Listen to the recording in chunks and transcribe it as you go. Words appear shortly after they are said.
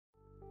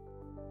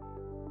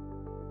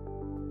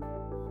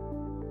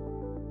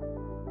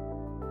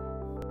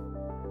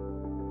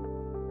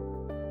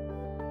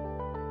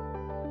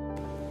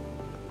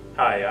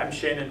Hi, I'm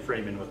Shannon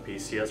Freeman with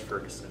PCS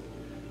Ferguson.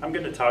 I'm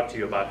going to talk to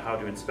you about how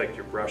to inspect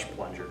your brush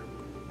plunger.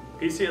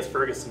 PCS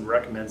Ferguson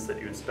recommends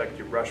that you inspect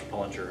your brush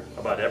plunger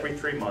about every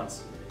 3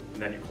 months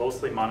and that you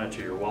closely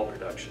monitor your well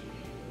production.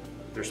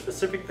 There are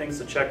specific things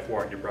to check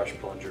for on your brush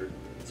plunger,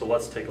 so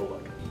let's take a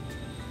look.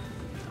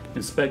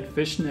 Inspect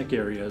fishneck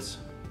areas,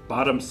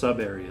 bottom sub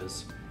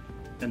areas,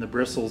 and the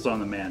bristles on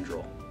the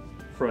mandrel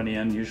for any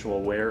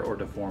unusual wear or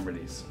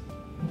deformities.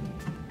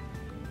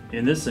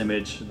 In this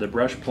image, the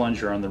brush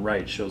plunger on the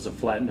right shows a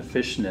flattened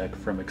fish neck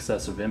from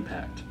excessive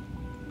impact.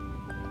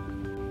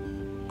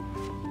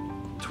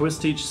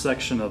 Twist each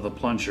section of the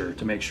plunger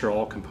to make sure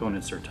all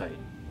components are tight.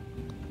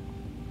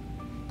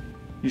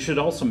 You should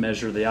also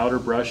measure the outer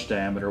brush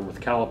diameter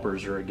with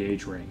calipers or a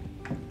gauge ring.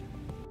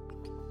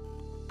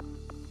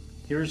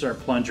 Here's our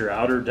plunger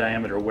outer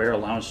diameter wear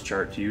allowance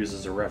chart to use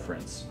as a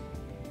reference.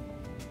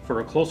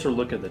 For a closer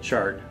look at the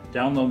chart,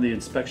 download the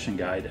inspection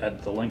guide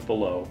at the link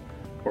below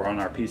or on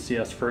our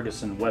PCS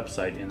Ferguson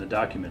website in the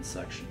Documents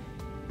section.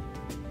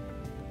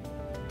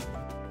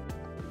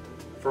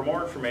 For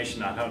more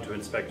information on how to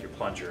inspect your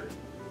plunger,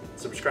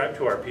 subscribe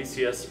to our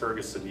PCS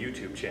Ferguson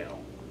YouTube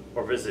channel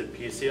or visit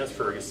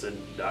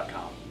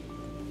pcsferguson.com.